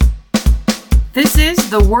This is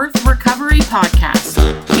the Worth Recovery Podcast,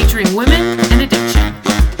 featuring women and addiction.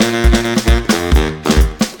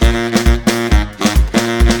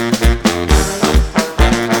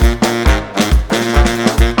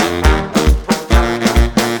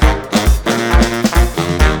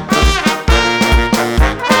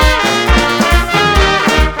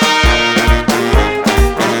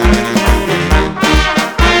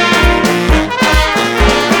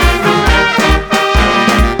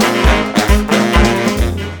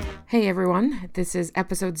 Hey everyone, this is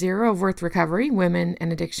episode 0 of Worth Recovery, Women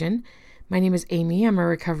and Addiction. My name is Amy. I'm a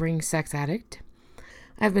recovering sex addict.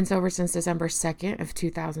 I've been sober since December 2nd of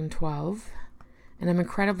 2012, and I'm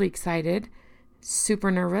incredibly excited,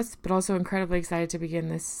 super nervous, but also incredibly excited to begin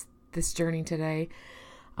this journey today.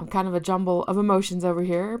 I'm kind of a jumble of emotions over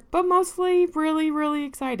here, but mostly really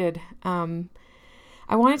excited. I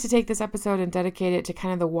wanted to take this episode and dedicate it to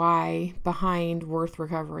kind of the why behind Worth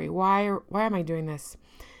Recovery. Why am I doing this?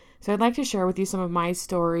 So I'd like to share with you some of my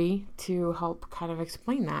story to help kind of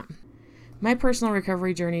explain that. My personal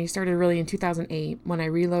recovery journey started really in 2008 when I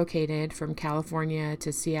relocated from California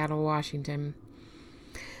to Seattle, Washington.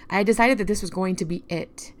 I decided that this was going to be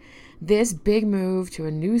it. This big move to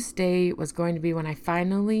a new state was going to be when I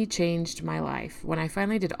finally changed my life, when I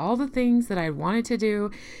finally did all the things that I wanted to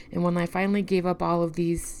do, and when I finally gave up all of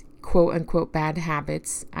these quote-unquote bad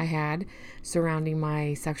habits I had surrounding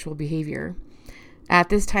my sexual behavior. At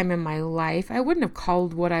this time in my life, I wouldn't have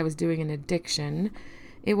called what I was doing an addiction.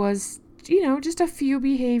 It was, just a few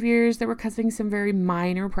behaviors that were causing some very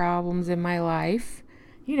minor problems in my life.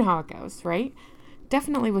 You know how it goes, right?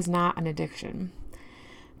 Definitely was not an addiction.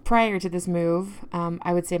 Prior to this move,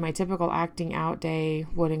 I would say my typical acting out day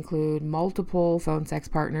would include multiple phone sex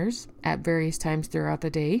partners at various times throughout the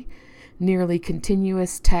day, nearly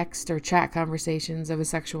continuous text or chat conversations of a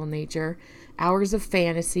sexual nature, hours of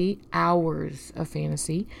fantasy,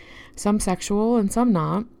 some sexual and some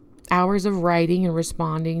not, hours of writing and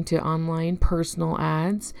responding to online personal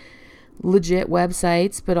ads, legit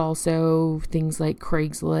websites, but also things like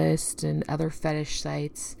Craigslist and other fetish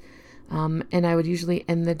sites. And I would usually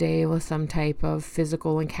end the day with some type of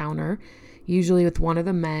physical encounter, usually with one of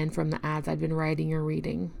the men from the ads I'd been writing or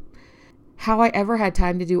reading. How I ever had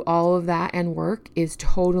time to do all of that and work is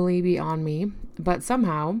totally beyond me, but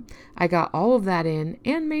somehow I got all of that in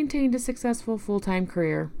and maintained a successful full-time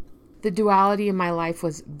career. The duality in my life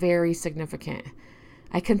was very significant.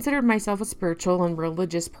 I considered myself a spiritual and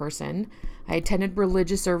religious person. I attended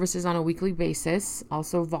religious services on a weekly basis,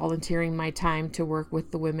 also volunteering my time to work with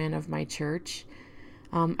the women of my church.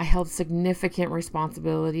 I held significant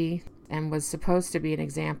responsibility and was supposed to be an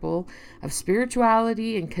example of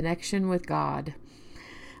spirituality and connection with God.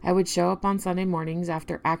 I would show up on Sunday mornings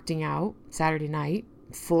after acting out Saturday night,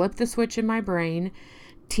 flip the switch in my brain,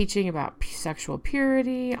 teaching about sexual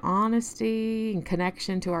purity, honesty, and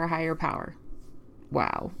connection to our higher power.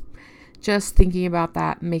 Wow. Just thinking about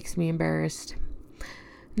that makes me embarrassed.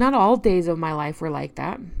 Not all days of my life were like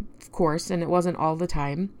that, of course, and it wasn't all the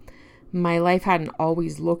time. My life hadn't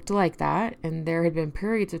always looked like that, and there had been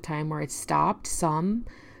periods of time where it stopped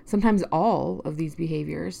sometimes all of these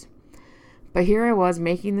behaviors. But here I was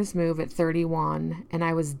making this move at 31, and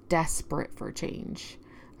I was desperate for change.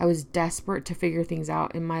 I was desperate to figure things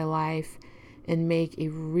out in my life and make a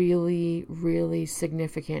really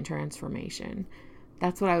significant transformation.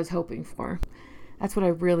 That's what I was hoping for. That's what I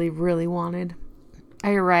really wanted.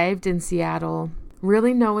 I arrived in Seattle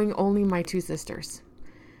really knowing only my 2 sisters.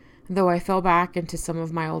 Though I fell back into some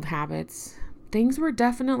of my old habits, things were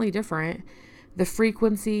definitely different. The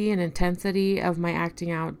frequency and intensity of my acting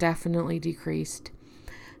out definitely decreased.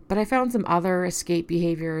 But I found some other escape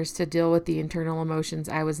behaviors to deal with the internal emotions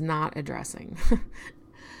I was not addressing.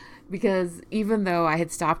 Because even though I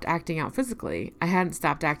had stopped acting out physically, I hadn't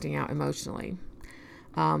stopped acting out emotionally.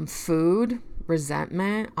 Food,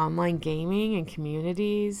 resentment, online gaming and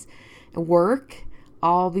communities, work,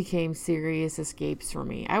 all became serious escapes for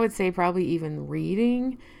me. I would say probably even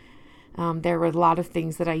reading. There were a lot of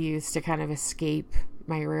things that I used to kind of escape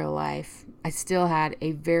my real life. I still had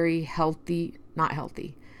a very not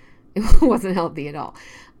healthy. It wasn't healthy at all.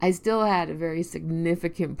 I still had a very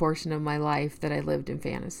significant portion of my life that I lived in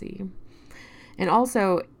fantasy. And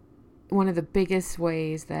also, one of the biggest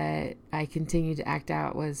ways that I continued to act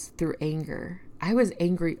out was through anger. I was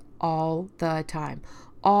angry all the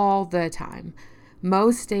time.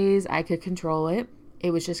 Most days I could control it.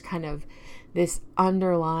 It was just kind of this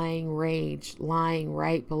underlying rage lying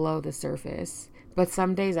right below the surface. But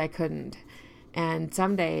some days I couldn't. And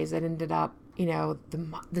some days it ended up,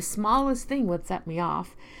 the smallest thing would set me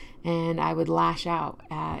off. And I would lash out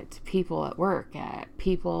at people at work, at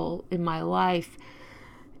people in my life.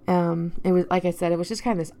 It was, like I said, it was just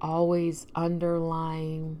kind of this always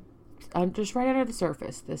underlying, just right under the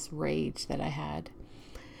surface, this rage that I had.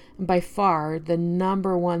 And by far, the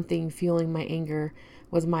number one thing fueling my anger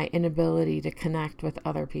was my inability to connect with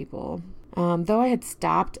other people. Though I had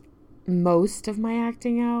stopped most of my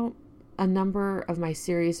acting out, a number of my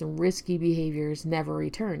serious and risky behaviors never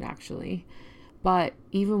returned, actually. But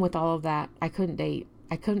even with all of that, I couldn't date.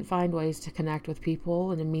 I couldn't find ways to connect with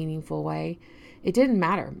people in a meaningful way. It didn't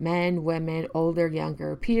matter. Men, women, older,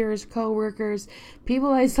 younger, peers, co-workers, people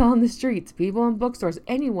I saw in the streets, people in bookstores,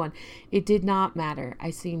 anyone. It did not matter. I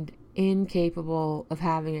seemed incapable of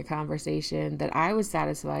having a conversation that I was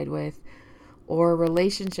satisfied with, or a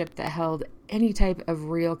relationship that held any type of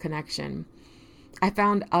real connection. I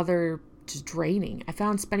found just draining. I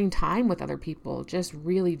found spending time with other people just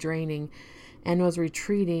really draining, and was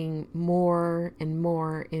retreating more and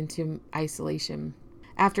more into isolation.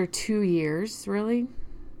 After 2 years,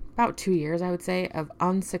 about 2 years, I would say, of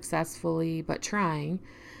unsuccessfully but trying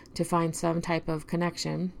to find some type of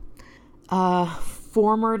connection,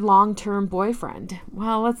 former long-term boyfriend.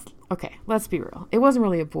 Well, let's be real. It wasn't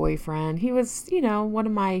really a boyfriend. He was, one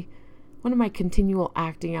of my continual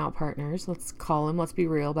acting out partners. Let's be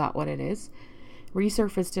real about what it is.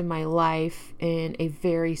 Resurfaced in my life in a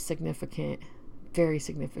very significant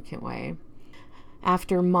way.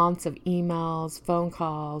 After months of emails, phone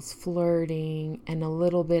calls, flirting, and a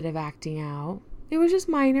little bit of acting out. It was just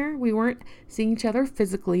minor. We weren't seeing each other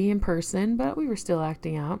physically in person, but we were still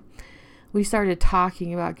acting out. We started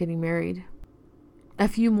talking about getting married. A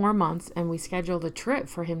few more months, and we scheduled a trip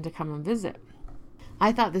for him to come and visit.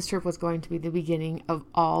 I thought this trip was going to be the beginning of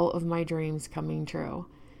all of my dreams coming true.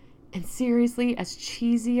 And seriously, as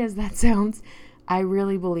cheesy as that sounds, I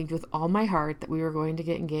really believed with all my heart that we were going to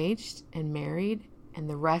get engaged and married, and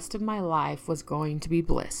the rest of my life was going to be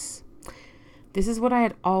bliss. This is what I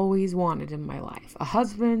had always wanted in my life. A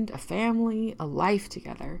husband, a family, a life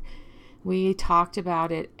together. We talked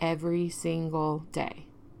about it every single day.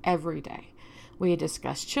 Every day. We had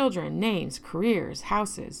discussed children, names, careers,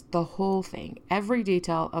 houses, the whole thing. Every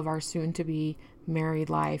detail of our soon-to-be married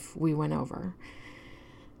life we went over.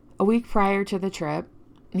 A week prior to the trip,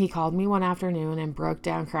 he called me one afternoon and broke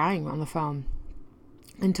down crying on the phone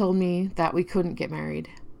and told me that we couldn't get married.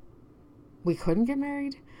 We couldn't get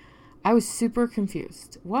married? I was super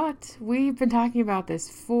confused. What? We've been talking about this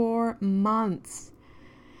for months.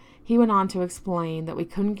 He went on to explain that we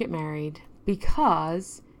couldn't get married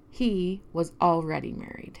because he was already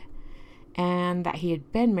married, and that he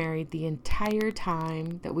had been married the entire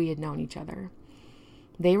time that we had known each other.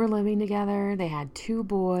 They were living together, they had 2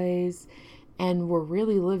 boys, and were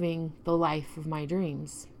really living the life of my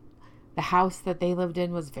dreams. The house that they lived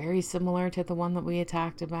in was very similar to the one that we had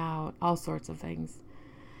talked about, all sorts of things.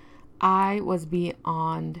 I was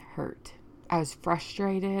beyond hurt. I was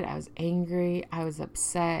frustrated, I was angry, I was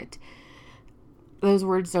upset. Those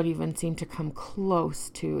words don't even seem to come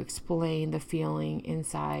close to explain the feeling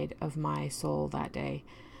inside of my soul that day.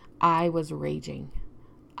 I was raging.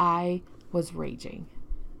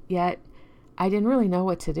 Yet, I didn't really know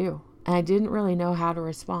what to do. And I didn't really know how to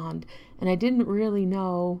respond. And I didn't really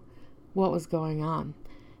know what was going on.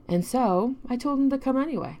 And so, I told him to come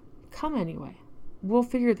anyway. Come anyway. We'll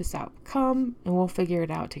figure this out. Come and we'll figure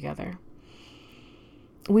it out together.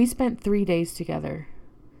 We spent 3 days together.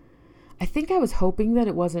 I think I was hoping that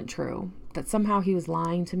it wasn't true, that somehow he was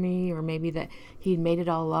lying to me, or maybe that he'd made it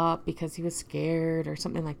all up because he was scared or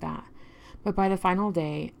something like that. But by the final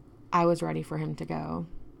day, I was ready for him to go.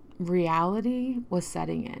 Reality was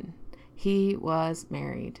setting in. He was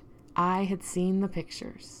married. I had seen the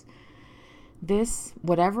pictures. This,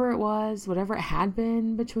 whatever it had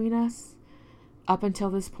been between us, up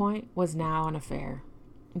until this point, was now an affair.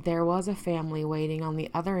 There was a family waiting on the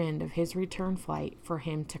other end of his return flight for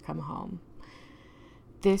him to come home.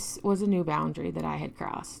 This was a new boundary that I had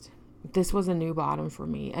crossed. This was a new bottom for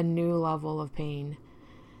me, a new level of pain.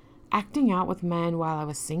 Acting out with men while I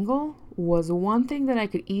was single was one thing that I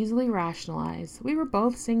could easily rationalize. We were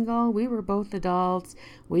both single. We were both adults.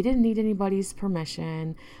 We didn't need anybody's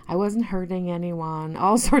permission. I wasn't hurting anyone.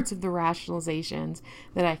 All sorts of the rationalizations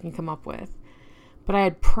that I can come up with. But I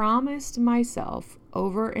had promised myself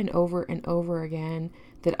over and over and over again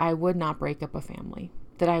that I would not break up a family,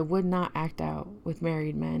 that I would not act out with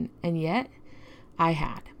married men. And yet, I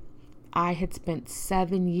had. I had spent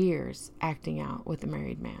 7 years acting out with a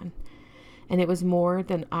married man. And it was more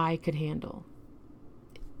than I could handle.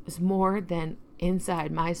 It was more than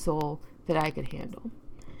inside my soul that I could handle.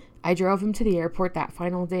 I drove him to the airport that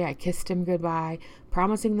final day. I kissed him goodbye,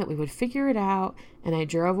 promising that we would figure it out, and I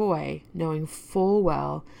drove away, knowing full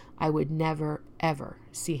well I would never, ever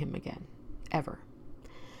see him again. Ever.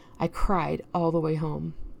 I cried all the way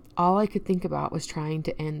home. All I could think about was trying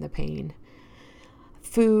to end the pain.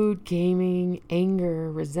 Food, gaming,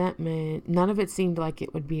 anger, resentment, none of it seemed like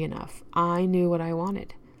it would be enough. I knew what I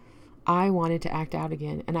wanted. I wanted to act out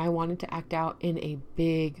again, and I wanted to act out in a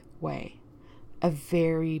big way. A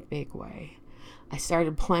very big way. I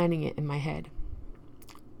started planning it in my head,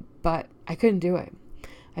 but I couldn't do it.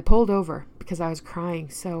 I pulled over because I was crying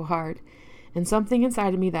so hard, and something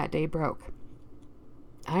inside of me that day broke.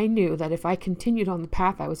 I knew that if I continued on the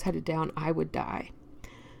path I was headed down, I would die.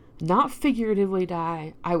 Not figuratively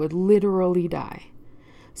die, I would literally die.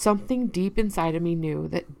 Something deep inside of me knew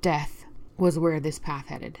that death was where this path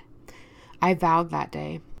headed. I vowed that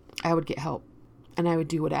day I would get help. And I would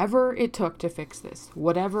do whatever it took to fix this.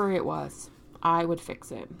 Whatever it was, I would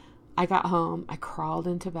fix it. I got home, I crawled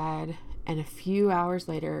into bed, and a few hours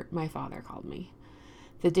later, my father called me.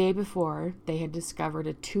 The day before, they had discovered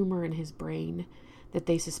a tumor in his brain that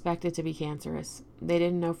they suspected to be cancerous. They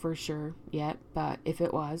didn't know for sure yet, but if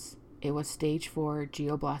it was stage 4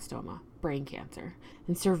 glioblastoma, brain cancer,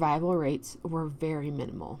 and survival rates were very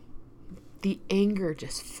minimal. The anger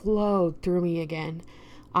just flowed through me again.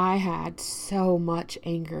 I had so much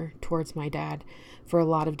anger towards my dad for a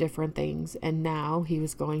lot of different things, and now he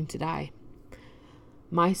was going to die.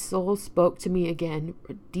 My soul spoke to me again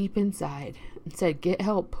deep inside and said, "Get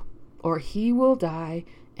help, or he will die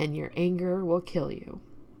and your anger will kill you."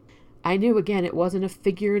 I knew again it wasn't a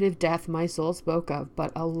figurative death my soul spoke of,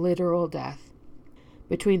 but a literal death.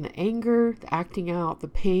 Between the anger, the acting out, the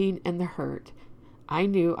pain, and the hurt, I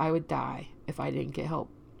knew I would die if I didn't get help.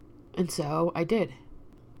 And so I did.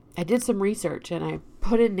 I did some research and I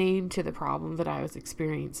put a name to the problem that I was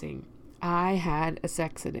experiencing. I had a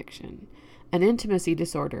sex addiction, an intimacy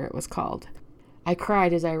disorder it was called. I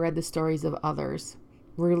cried as I read the stories of others,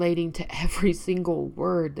 relating to every single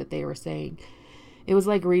word that they were saying. It was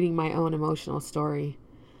like reading my own emotional story.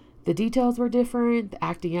 The details were different, the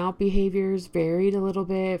acting out behaviors varied a little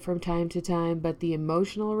bit from time to time, but the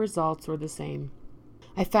emotional results were the same.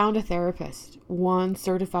 I found a therapist, one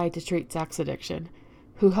certified to treat sex addiction,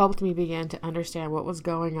 who helped me begin to understand what was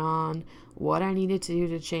going on, what I needed to do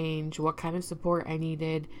to change, what kind of support I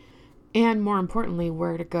needed, and more importantly,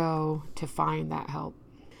 where to go to find that help.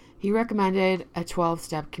 He recommended a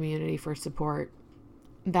 12-step community for support.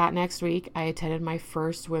 That next week, I attended my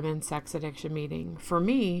first women's sex addiction meeting. For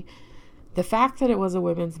me, the fact that it was a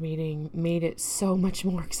women's meeting made it so much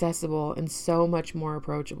more accessible and so much more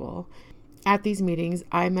approachable. At these meetings,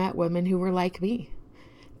 I met women who were like me.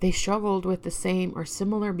 They struggled with the same or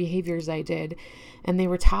similar behaviors I did, and they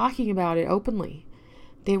were talking about it openly.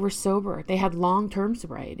 They were sober, they had long-term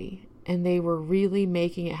sobriety, and they were really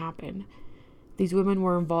making it happen. These women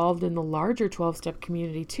were involved in the larger 12-step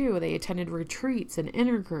community too. They attended retreats and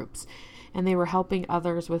intergroups, and they were helping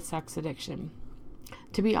others with sex addiction.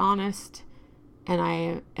 To be honest, and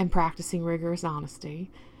I am practicing rigorous honesty,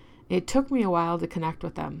 it took me a while to connect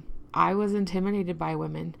with them. I was intimidated by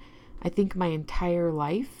women. I think my entire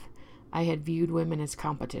life, I had viewed women as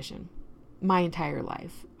competition. My entire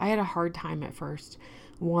life. I had a hard time at first,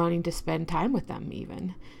 wanting to spend time with them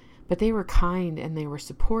even. But they were kind and they were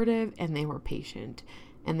supportive and they were patient.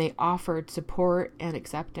 And they offered support and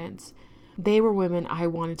acceptance. They were women I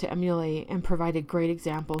wanted to emulate and provided great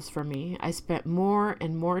examples for me. I spent more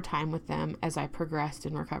and more time with them as I progressed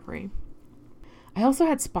in recovery. I also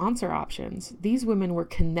had sponsor options. These women were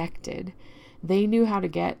connected. They knew how to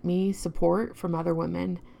get me support from other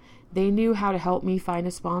women. They knew how to help me find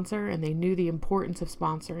a sponsor, and they knew the importance of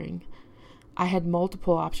sponsoring. I had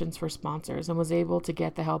multiple options for sponsors and was able to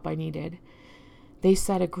get the help I needed. They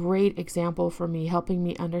set a great example for me, helping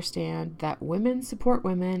me understand that women support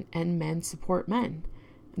women and men support men.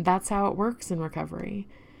 That's how it works in recovery.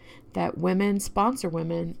 That women sponsor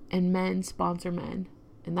women and men sponsor men.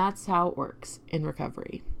 And that's how it works in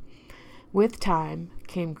recovery. With time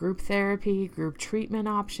came group therapy, group treatment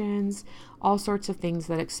options, all sorts of things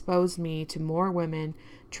that exposed me to more women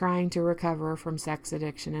trying to recover from sex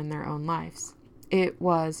addiction in their own lives. It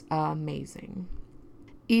was amazing.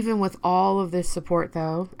 Even with all of this support,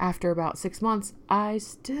 though, after about 6 months, I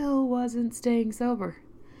still wasn't staying sober.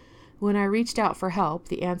 When I reached out for help,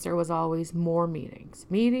 the answer was always more meetings.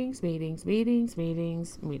 Meetings.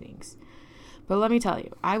 But let me tell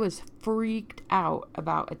you, I was freaked out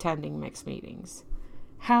about attending mixed meetings.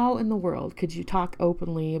 How in the world could you talk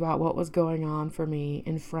openly about what was going on for me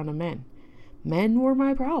in front of men? Men were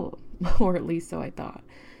my problem, or at least so I thought.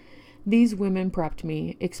 These women prepped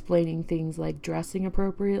me, explaining things like dressing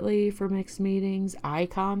appropriately for mixed meetings, eye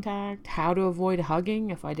contact, how to avoid hugging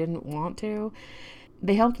if I didn't want to.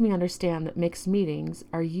 They helped me understand that mixed meetings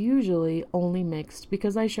are usually only mixed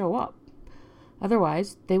because I show up.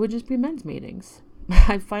 Otherwise, they would just be men's meetings.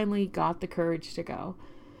 I finally got the courage to go.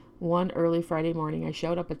 One early Friday morning, I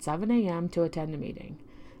showed up at 7 a.m. to attend a meeting.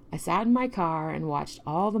 I sat in my car and watched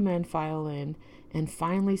all the men file in and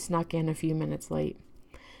finally snuck in a few minutes late.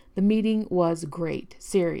 The meeting was great,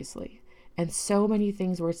 seriously, and so many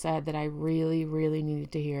things were said that I really, really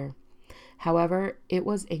needed to hear. However, it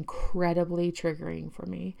was incredibly triggering for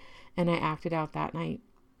me, and I acted out that night.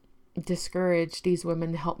 Discouraged, these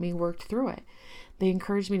women helped me work through it. They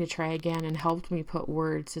encouraged me to try again and helped me put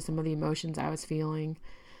words to some of the emotions I was feeling.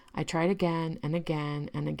 I tried again and again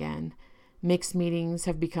and again. Mixed meetings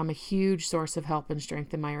have become a huge source of help and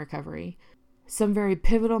strength in my recovery. Some very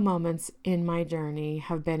pivotal moments in my journey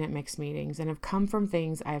have been at mixed meetings and have come from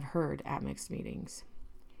things I've heard at mixed meetings.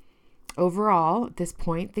 Overall, at this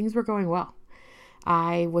point, things were going well.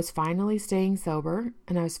 I was finally staying sober,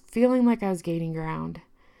 and I was feeling like I was gaining ground.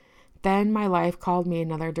 Then my life called me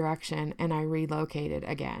another direction, and I relocated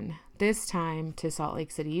again, this time to Salt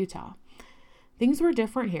Lake City, Utah. Things were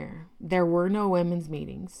different here. There were no women's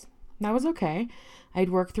meetings. That was okay. I'd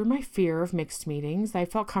worked through my fear of mixed meetings. I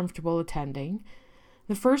felt comfortable attending.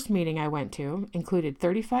 The first meeting I went to included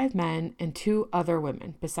 35 men and 2 other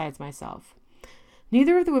women besides myself.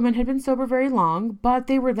 Neither of the women had been sober very long, but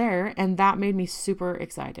they were there, and that made me super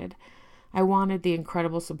excited. I wanted the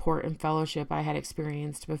incredible support and fellowship I had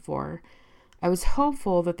experienced before. I was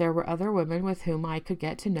hopeful that there were other women with whom I could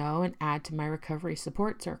get to know and add to my recovery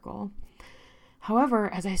support circle.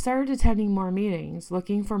 However, as I started attending more meetings,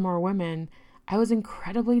 looking for more women, I was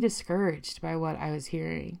incredibly discouraged by what I was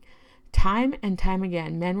hearing. Time and time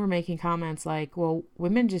again, men were making comments like, well,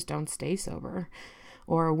 women just don't stay sober,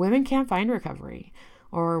 or women can't find recovery,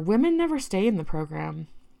 or women never stay in the program.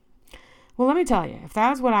 Well, let me tell you, if that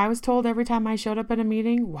was what I was told every time I showed up at a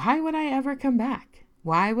meeting, why would I ever come back?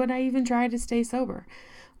 Why would I even try to stay sober?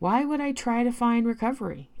 Why would I try to find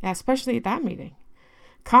recovery, especially at that meeting?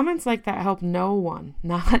 Comments like that help no one,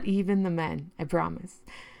 not even the men, I promise.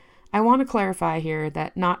 I want to clarify here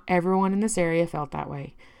that not everyone in this area felt that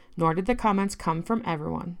way, nor did the comments come from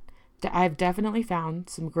everyone. I've definitely found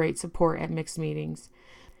some great support at mixed meetings,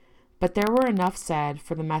 but there were enough said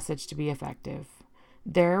for the message to be effective.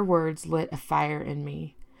 Their words lit a fire in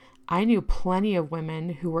me. I knew plenty of women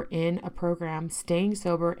who were in a program, staying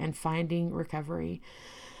sober and finding recovery.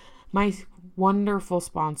 My wonderful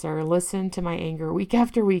sponsor listened to my anger week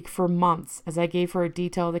after week for months as I gave her a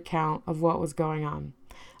detailed account of what was going on.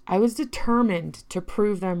 I was determined to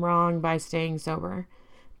prove them wrong by staying sober.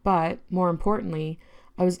 But more importantly,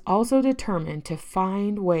 I was also determined to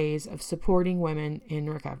find ways of supporting women in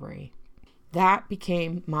recovery. That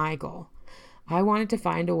became my goal. I wanted to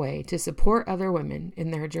find a way to support other women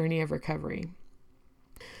in their journey of recovery.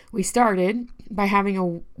 We started by having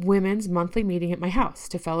a women's monthly meeting at my house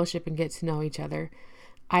to fellowship and get to know each other.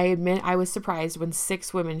 I admit I was surprised when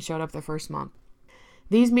 6 women showed up the first month.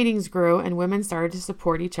 These meetings grew and women started to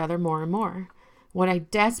support each other more and more. What I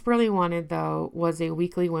desperately wanted, though, was a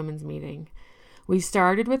weekly women's meeting. We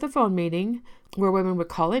started with a phone meeting where women would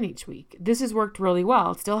call in each week. This has worked really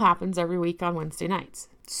well. It still happens every week on Wednesday nights.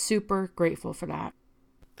 Super grateful for that.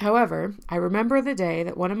 However, I remember the day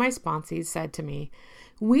that one of my sponsees said to me,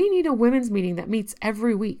 "We need a women's meeting that meets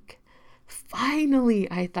every week."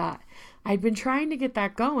 Finally, I thought. I'd been trying to get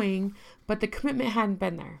that going, but the commitment hadn't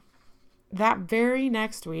been there. That very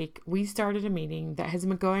next week, we started a meeting that has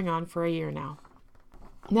been going on for a year now.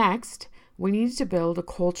 Next, we needed to build a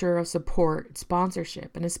culture of support,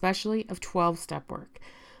 sponsorship, and especially of 12-step work.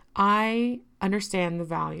 I understand the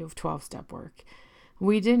value of 12-step work.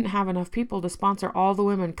 We didn't have enough people to sponsor all the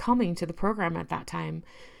women coming to the program at that time.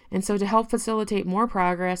 And so to help facilitate more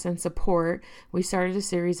progress and support, we started a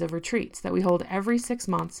series of retreats that we hold every 6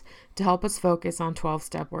 months to help us focus on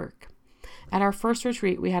 12-step work. At our first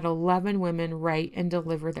retreat, we had 11 women write and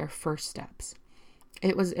deliver their first steps.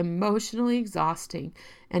 It was emotionally exhausting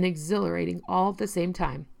and exhilarating all at the same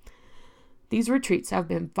time. These retreats have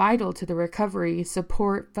been vital to the recovery,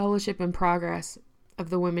 support, fellowship, and progress of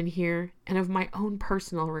the women here and of my own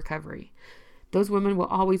personal recovery. Those women will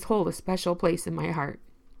always hold a special place in my heart.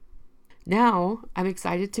 Now, I'm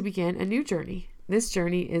excited to begin a new journey. This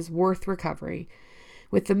journey is Worth Recovery,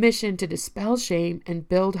 with the mission to dispel shame and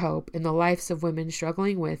build hope in the lives of women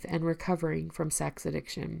struggling with and recovering from sex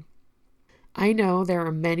addiction. I know there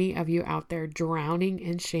are many of you out there drowning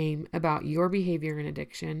in shame about your behavior and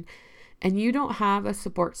addiction, and you don't have a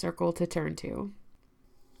support circle to turn to.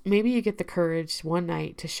 Maybe you get the courage one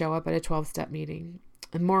night to show up at a 12-step meeting.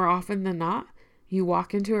 And more often than not, you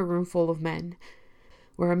walk into a room full of men.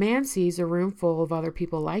 Where a man sees a room full of other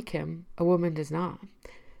people like him, a woman does not.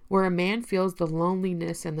 Where a man feels the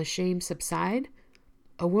loneliness and the shame subside,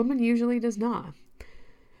 a woman usually does not.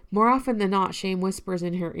 More often than not, shame whispers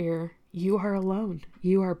in her ear, "You are alone.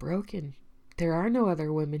 You are broken. There are no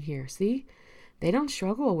other women here. See? They don't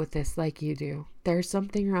struggle with this like you do. There's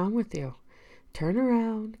something wrong with you. Turn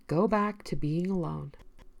around. Go back to being alone."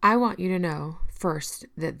 I want you to know, first,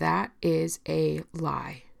 that that is a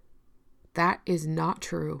lie. That is not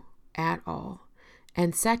true at all.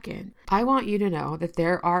 And second, I want you to know that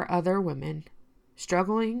there are other women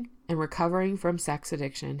struggling and recovering from sex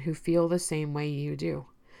addiction who feel the same way you do.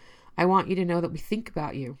 I want you to know that we think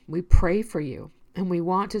about you, we pray for you, and we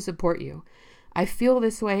want to support you. I feel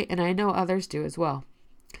this way, and I know others do as well.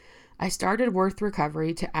 I started Worth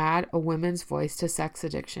Recovery to add a women's voice to sex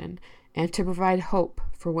addiction and to provide hope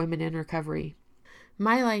for women in recovery.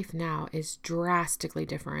 My life now is drastically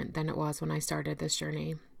different than it was when I started this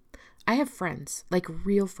journey. I have friends, like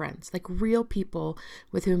real people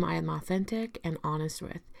with whom I am authentic and honest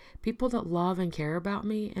with, people that love and care about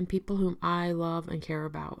me, and people whom I love and care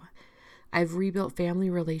about. I've rebuilt family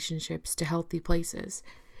relationships to healthy places.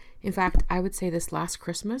 In fact, I would say this last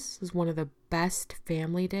Christmas was one of the best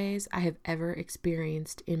family days I have ever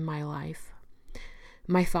experienced in my life.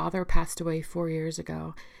 My father passed away 4 years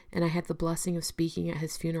ago, and I had the blessing of speaking at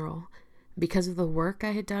his funeral. Because of the work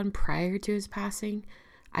I had done prior to his passing,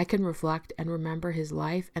 I can reflect and remember his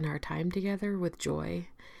life and our time together with joy,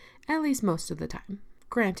 at least most of the time.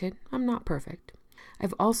 Granted, I'm not perfect.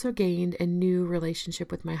 I've also gained a new relationship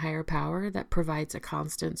with my higher power that provides a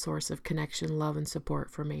constant source of connection, love, and support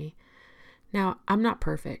for me. Now, I'm not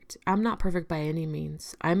perfect. I'm not perfect by any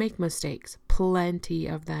means. I make mistakes, plenty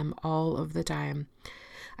of them all of the time.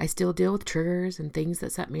 I still deal with triggers and things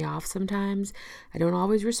that set me off sometimes. I don't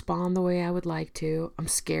always respond the way I would like to. I'm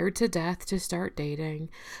scared to death to start dating.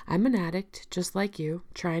 I'm an addict, just like you,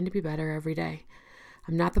 trying to be better every day.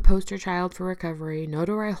 I'm not the poster child for recovery, nor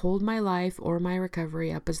do I hold my life or my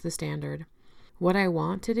recovery up as the standard. What I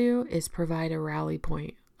want to do is provide a rally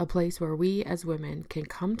point, a place where we as women can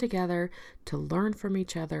come together to learn from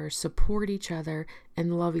each other, support each other,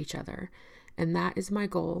 and love each other. And that is my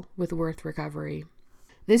goal with Worth Recovery.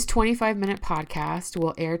 This 25-minute podcast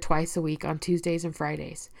will air twice a week on Tuesdays and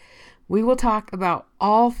Fridays. We will talk about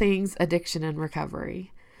all things addiction and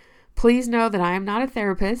recovery. Please know that I am not a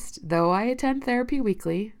therapist, though I attend therapy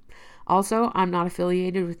weekly. Also, I'm not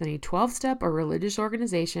affiliated with any 12-step or religious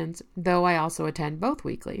organizations, though I also attend both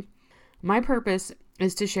weekly. My purpose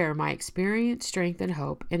is to share my experience, strength, and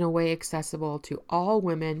hope in a way accessible to all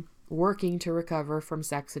women working to recover from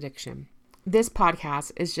sex addiction. This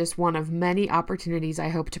podcast is just one of many opportunities I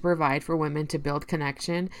hope to provide for women to build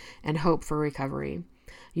connection and hope for recovery.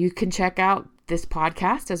 You can check out this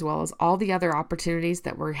podcast as well as all the other opportunities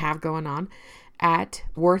that we have going on at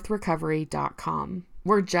worthrecovery.com.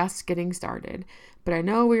 We're just getting started, but I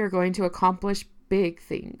know we are going to accomplish big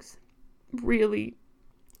things. Really,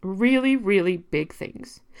 really, really big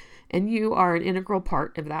things. And you are an integral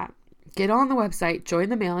part of that. Get on the website, join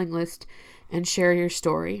the mailing list, and share your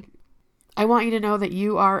story. I want you to know that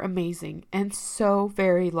you are amazing and so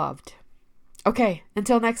very loved. Okay,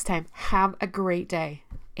 until next time, have a great day.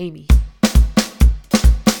 Amy.